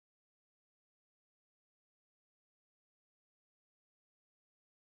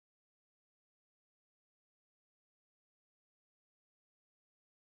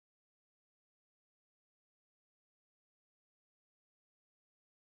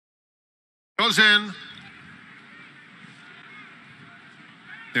Goes in.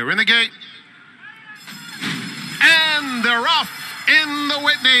 They're in the gate. And they're off in the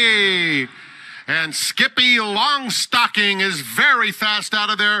Whitney. And Skippy Longstocking is very fast out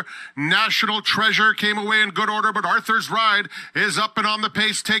of there. National Treasure came away in good order, but Arthur's Ride is up and on the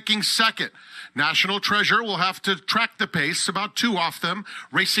pace, taking second. National Treasure will have to track the pace, about 2 off them,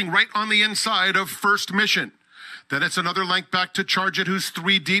 racing right on the inside of First Mission. Then it's another length back to Charge It, who's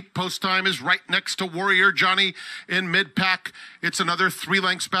 3 deep. Post time is right next to Warrior Johnny in mid-pack. It's another 3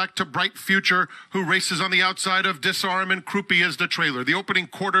 lengths back to Bright Future, who races on the outside of Disarm, and Croupy as the trailer. The opening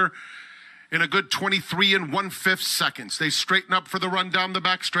quarter in a good 23 1/5 seconds. They straighten up for the run down the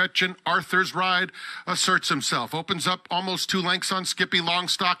backstretch, and Arthur's Ride asserts himself. Opens up almost 2 lengths on Skippy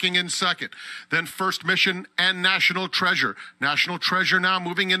Longstocking in second. Then First Mission and National Treasure. National Treasure now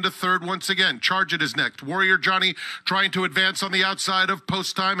moving into third once again. Charge It is next. Warrior Johnny trying to advance on the outside of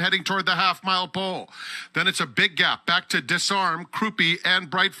Post Time, heading toward the half-mile pole. Then it's a big gap back to Disarm, Croupy, and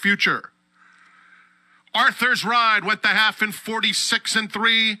Bright Future. Arthur's Ride went the half in 46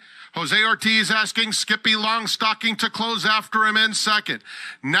 3. Jose Ortiz asking Skippy Longstocking to close after him in second.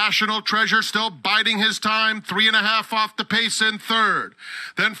 National Treasure still biding his time, 3.5 off the pace in third.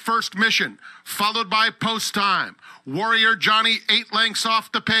 Then First Mission, followed by Post Time. Warrior Johnny 8 lengths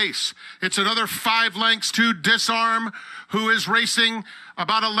off the pace. It's another 5 lengths to Disarm, who is racing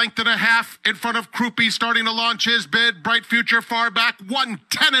about 1.5 in front of Croupy, starting to launch his bid. Bright Future far back,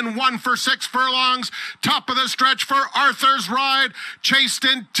 1:10 1 for 6 furlongs. Top of the stretch for Arthur's Ride, chased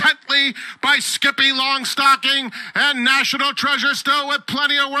intently by Skippy Longstocking, and National Treasure still with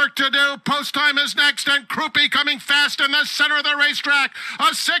plenty of work to do. Post Time is next, and Croupy coming fast in the center of the racetrack.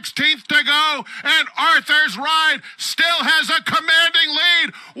 A 16th to go, and Arthur's Ride still has a commanding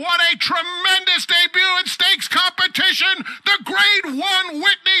lead. What a tremendous debut in stakes competition. The Grade 1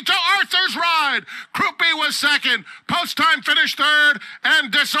 Whitney to Arthur's Ride. Croupy was second. Post Time finished third,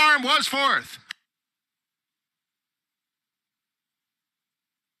 and Disarm was fourth.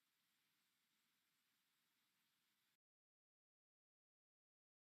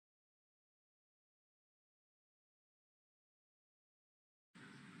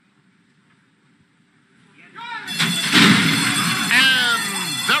 And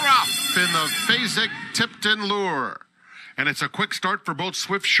they're off in the Phasic-Tipton Lure. And it's a quick start for both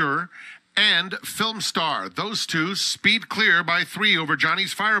Swift Sure and Film Star. Those two speed clear by 3 over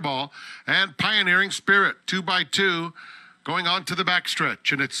Johnny's Fireball and Pioneering Spirit, 2 by 2, going on to the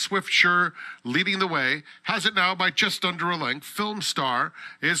backstretch. And it's Swift Sure leading the way, has it now by just under a length. Film Star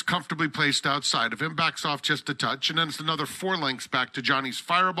is comfortably placed outside of him, backs off just a touch, and then it's another 4 lengths back to Johnny's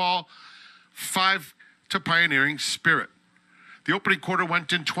Fireball, 5 to Pioneering Spirit. The opening quarter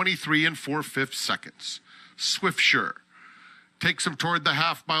went in 23 4/5 seconds. Swift Sure takes him toward the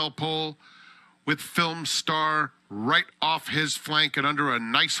half-mile pole with Film Star right off his flank and under a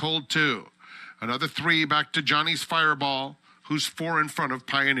nice hold, too. Another 3 back to Johnny's Fireball, who's 4 in front of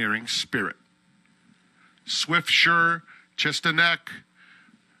Pioneering Spirit. Swift Sure, just a neck.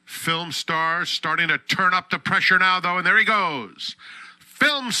 Film Star starting to turn up the pressure now, though, and there he goes.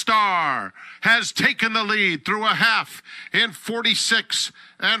 Film Star has taken the lead through a half in 46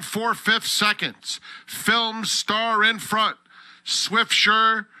 4/5 seconds. Film Star in front. Swift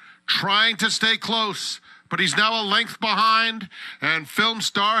Sure trying to stay close, but he's now a length behind, and Film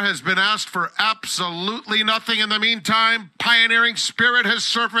Star has been asked for absolutely nothing. In the meantime, Pioneering Spirit has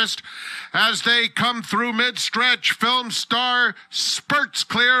surfaced as they come through mid-stretch. Film Star spurts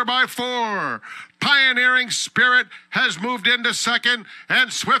clear by 4. Pioneering Spirit has moved into second,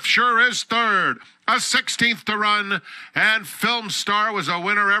 and Swift Sure is third. A 16th to run, and Film Star was a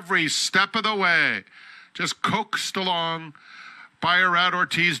winner every step of the way. Just coaxed along by Arad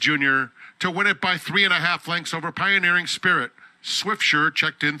Ortiz Jr. to win it by 3.5 lengths over Pioneering Spirit. Swift Sure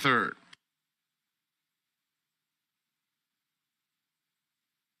checked in third.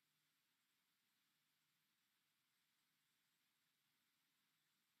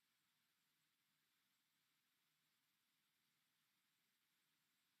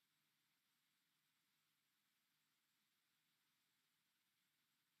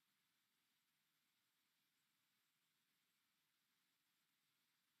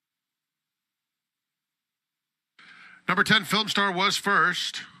 Number 10, Film Star was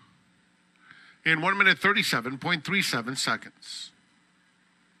first in 1 minute 37.37 seconds.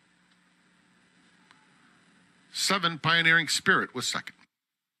 7, Pioneering Spirit was second.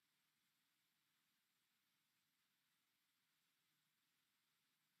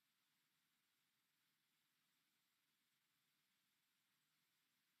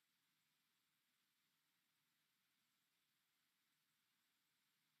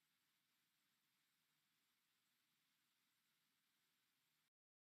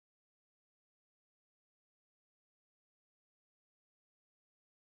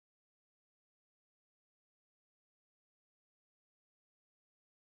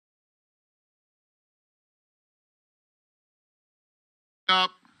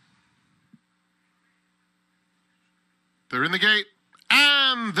 up. They're in the gate.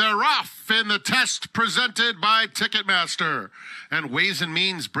 And they're off in the test presented by Ticketmaster. And Ways and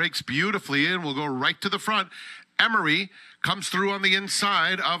Means breaks beautifully in. We'll go right to the front. Emery comes through on the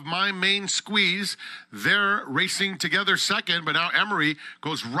inside of My Main Squeeze. They're racing together second, but now Emery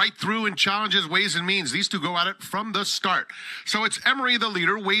goes right through and challenges Ways and Means. These two go at it from the start. So it's Emery the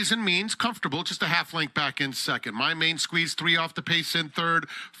leader, Ways and Means comfortable, just a half length back in second. My Main Squeeze 3 off the pace in third,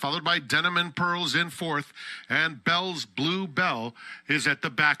 followed by Denim and Pearls in fourth, and Bell's Blue Bell is at the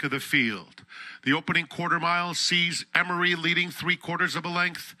back of the field. The opening quarter mile sees Emery leading 3/4 of a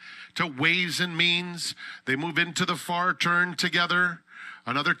length to Ways and Means. They move into the far turn together.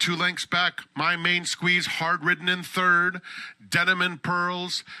 Another 2 lengths back, My Main Squeeze, hard ridden in third. Denim and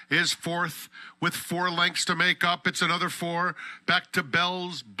Pearls is fourth with 4 lengths to make up. It's another 4. Back to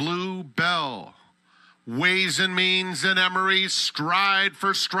Bell's Blue Bell. Ways and Means and Emery, stride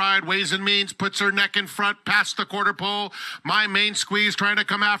for stride. Ways and Means puts her neck in front past the quarter pole. My Main Squeeze trying to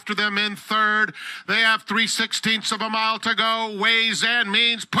come after them in third. They have 3/16 of a mile to go. Ways and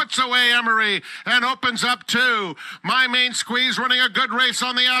Means puts away Emery and opens up 2. My Main Squeeze running a good race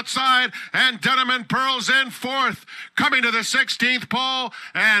on the outside, and Denim and Pearls in fourth. Coming to the 16th pole,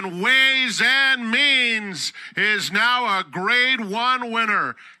 and Ways and Means is now a Grade 1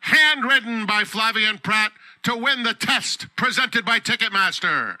 winner. Handwritten by Flavian Pratt to win the test presented by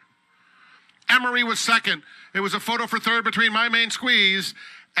Ticketmaster. Emery was second. It was a photo for third between My Main Squeeze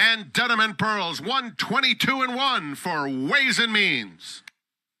and Denim and Pearls. 122-1 for Ways and Means.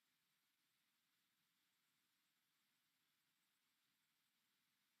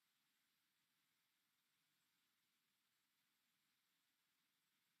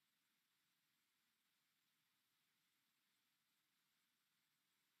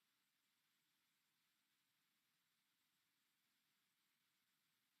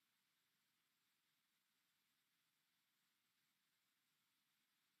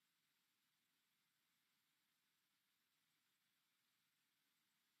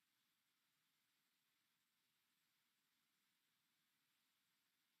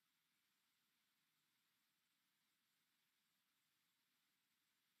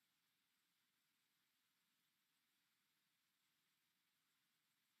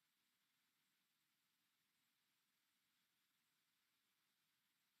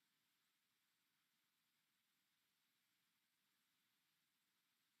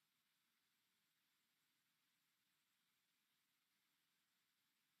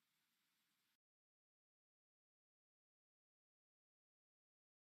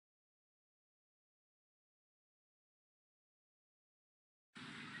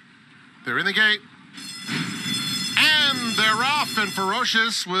 They're in the gate. And they're off, and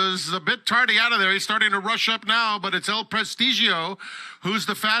Ferocious was a bit tardy out of there. He's starting to rush up now, but it's El Prestigio who's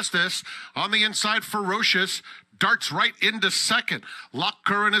the fastest. On the inside, Ferocious darts right into second. Lock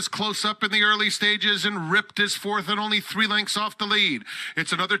Curran is close up in the early stages, and Ripped is fourth and only 3 lengths off the lead.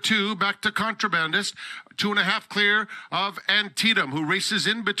 It's another 2 back to Contrabandist. 2.5 clear of Antietam, who races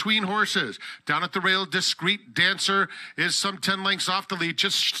in between horses. Down at the rail, Discreet Dancer is some 10 lengths off the lead,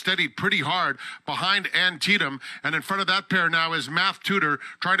 just steadied pretty hard behind Antietam. And in front of that pair now is Math Tudor.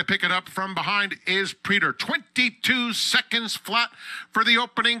 Trying to pick it up from behind is Preeter. 22 seconds flat for the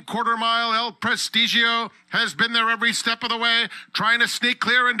opening quarter mile. El Prestigio has been there every step of the way, trying to sneak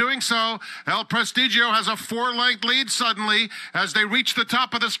clear in doing so. El Prestigio has a 4-length lead suddenly as they reach the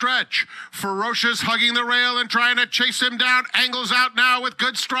top of the stretch. Ferocious hugging the rail and trying to chase him down. Angles out now with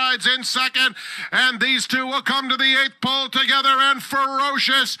good strides in second. And these two will come to the 8th pole together, and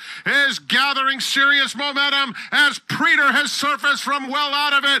Ferocious is gathering serious momentum as Preeter has surfaced from well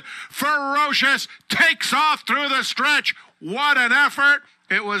out of it. Ferocious takes off through the stretch. What an effort.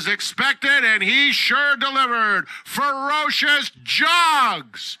 It was expected, and he sure delivered. Ferocious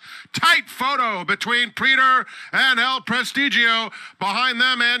jogs. Tight photo between Preeter and El Prestigio. Behind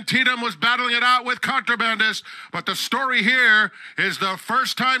them, Antietam was battling it out with Contrabandist. But the story here is the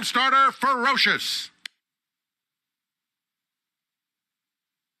first-time starter, Ferocious.